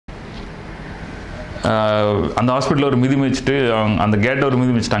அந்த ஹாஸ்பிட்டலில் ஒரு மிதி மிதிச்சுட்டு அந்த கேட்டை ஒரு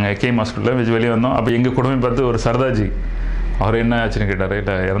மிதி மிதிச்சிட்டாங்க. கேம் ஹாஸ்பிட்டலில் வச்சு வெளியே வந்தோம். அப்போ எங்கள் குடும்பம் பார்த்து ஒரு சர்தாஜி அவர் என்ன ஆச்சுன்னு கேட்டார்.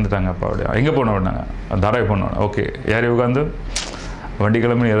 இல்லை இறந்துட்டாங்க அப்பா. அப்படியே எங்கே போனோம் அப்படின்னாங்க. தாராய் போனோம். ஓகே ஏறி உட்காந்து வண்டி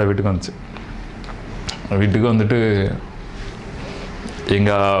கிளம்பி ஏதாவது வீட்டுக்கு வந்துச்சு. வீட்டுக்கு வந்துட்டு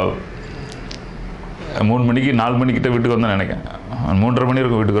எங்கள் 3 மணிக்கு 4 மணிக்கிட்ட வீட்டுக்கு வந்தேன் நினைக்கிறேன். 3:30 மணி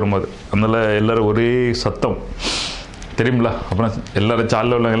இருக்கும் வீட்டுக்கு வரும்போது. அதனால் எல்லோரும் ஒரே சத்தம் தெரியுங்களா. அப்புறம் எல்லோரும்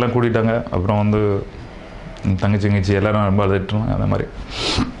சாலில் உள்ளவங்க எல்லாம் கூட்டிட்டாங்க. அப்புறம் வந்து தங்கச்சி எல்லோரும் ரொம்ப அழுதுட்டுருவாங்க அந்த மாதிரி.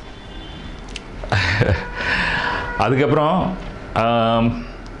 அதுக்கப்புறம்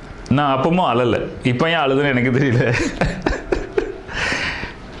நான் அப்பவும் அழலை. இப்போ ஏன் அழுதுன்னு எனக்கு தெரியல.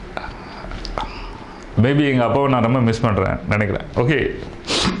 மேபி எங்கள் அப்பாவை நான் ரொம்ப மிஸ் பண்ணுறேன் நினைக்கிறேன். Okay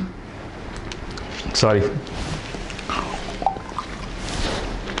sorry.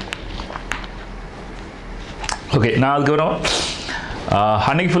 ஓகே நான் அதுக்கப்புறம்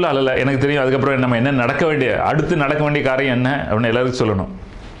அன்னைக்கு ஃபுல்லாக அழலை. எனக்கு தெரியும் அதுக்கப்புறம் நம்ம என்ன அடுத்து நடக்க வேண்டிய காரியம் என்ன அப்படின்னு எல்லாருக்கும் சொல்லணும்.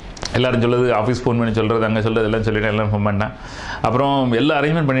 எல்லோரும் சொல்லுது ஆஃபீஸ் ஃபோன் பண்ணி சொல்கிறது, அங்கே சொல்கிறது எல்லாம் சொல்லிவிட்டு எல்லாம் ஃபோன் பண்ணேன். அப்புறம் எல்லாம்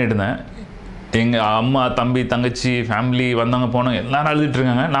அரேஞ்ச்மெண்ட் பண்ணிட்டு இருந்தேன். எங்கள் அம்மா தம்பி தங்கச்சி ஃபேமிலி வந்தவங்க போனவங்க எல்லோரும்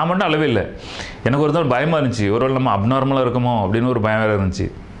அழுதுட்டுருக்காங்க. நான் மட்டும் அழவே இல்லை. எனக்கு ஒரு நாள் பயமாக இருந்துச்சு. ஒருவேளை நம்ம அப்நார்மலாக இருக்குமோ அப்படின்னு ஒரு பயம் வேறு இருந்துச்சு.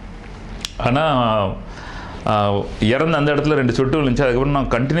 ஆனால் இறந்த அந்த இடத்துல 2 சொட்டு இருந்துச்சு. அதுக்கப்புறம்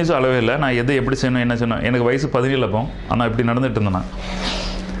நான் கண்டினியூஸாக அழவே இல்லை. நான் எதை எப்படி செய்யணும் என்ன செய்யணும். எனக்கு வயசு 17 அப்போ. ஆனால் இப்படி நடந்துகிட்டு இருந்தேன் நான்.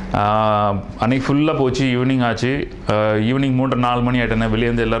 அன்றைக்கி ஃபுல்லாக போச்சு. ஈவினிங் ஆச்சு. ஈவினிங் 3-4 மணி ஆகிட்டேன்னா வெளியே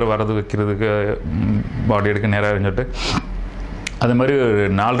வந்து எல்லோரும் வரது வைக்கிறதுக்கு பாடி எடுக்க நேராக இருந்துட்டு அது மாதிரி ஒரு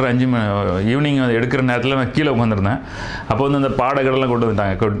 4:30-5 ஈவினிங் எடுக்கிற நேரத்தில் நான் கீழே உட்காந்துருந்தேன். அப்போ வந்து அந்த பாடைகள்லாம் கொண்டு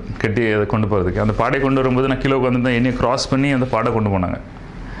வந்துட்டாங்க கட்டி அதை கொண்டு போகிறதுக்கு. அந்த பாடை கொண்டு வரும்போது நான் கீழே உட்காந்துருந்தேன். என்னையை க்ராஸ் பண்ணி அந்த பாடை கொண்டு போனாங்க.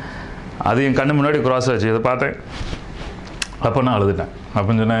 அது என் கண்ணு முன்னாடி க்ராஸ் ஆச்சு. அதை பார்த்தேன். அப்போ நான் அழுதுட்டேன்.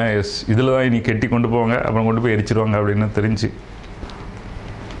 அப்படின்னு சொன்னேன், இதில் தான் இனி கெட்டி கொண்டு போவாங்க, அப்புறம் கொண்டு போய் எரிச்சிருவாங்க அப்படின்னு தெரிஞ்சு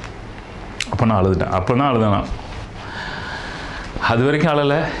அப்போ நான் அழுதுட்டேன். அப்போ தான் அழுதேன் நான். அது வரைக்கும்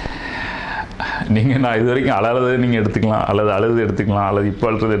அழலை. நான் இது வரைக்கும் அழறதை நீங்கள் எடுத்துக்கலாம், அல்லது அழுது எடுத்துக்கலாம், அல்லது இப்போ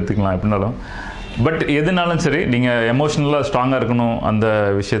அழுறது எடுத்துக்கலாம் எப்படினாலும். பட் எதுனாலும் சரி நீங்கள் எமோஷ்னலாக ஸ்ட்ராங்காக இருக்கணும். அந்த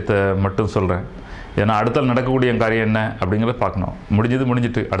விஷயத்தை மட்டும் சொல்கிறேன். ஏன்னா அடுத்த நடக்கக்கூடிய காரியம் என்ன அப்படிங்கிறத பார்க்கணும்.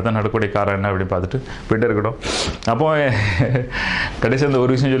 முடிஞ்சிட்டு அடுத்த நடக்கக்கூடிய காரம் என்ன அப்படின்னு பார்த்துட்டு போய்ட்டே இருக்கணும். அப்போ கடைசி அந்த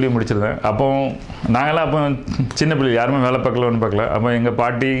ஒரு விஷயம் சொல்லி முடிச்சிருந்தேன். அப்போ நாங்களாம் அப்போ சின்ன பிள்ளை யாருமே வேலை பார்க்கலன்னு பார்க்கல. அப்போ எங்கள்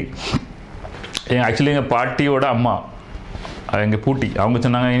பாட்டி ஆக்சுவலி எங்கள் பாட்டியோட அம்மா எங்கள் பூட்டி அவங்க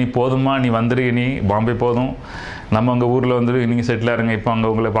சொன்னாங்க, இனி போதுமா நீ வந்துடு, இனி பாம்பே போதும், நம்ம அங்கே ஊரில் வந்துடு, நீங்கள் செட்டில் இருங்க, இப்போ அங்கே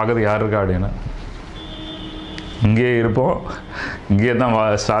உங்களை பார்க்கறது யார் இருக்கா அப்படின்னு. இங்கேயே இருப்போம், இங்கேயே தான்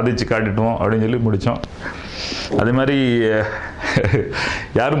சாதிச்சு காட்டிட்டுவோம் அப்படின்னு சொல்லி முடித்தோம். அதே மாதிரி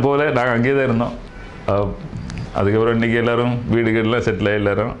யாரும் போகல, நாங்கள் அங்கேயே தான் இருந்தோம். அதுக்கப்புறம் இன்றைக்கி எல்லோரும் வீடுகள்லாம் செட்டில்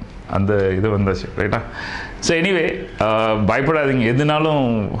எல்லோரும் அந்த இது வந்தாச்சு. ரைட்டா? ஸோ எனிவே பயப்படாதீங்க. எதுனாலும்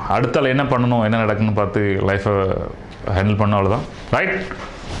அடுத்தால என்ன பண்ணணும் என்ன நடக்குன்னு பார்த்து லைஃப்பை ஹேண்டில் பண்ண அவ்வளோதான். ரைட்?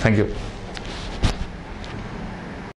 தேங்க்யூ.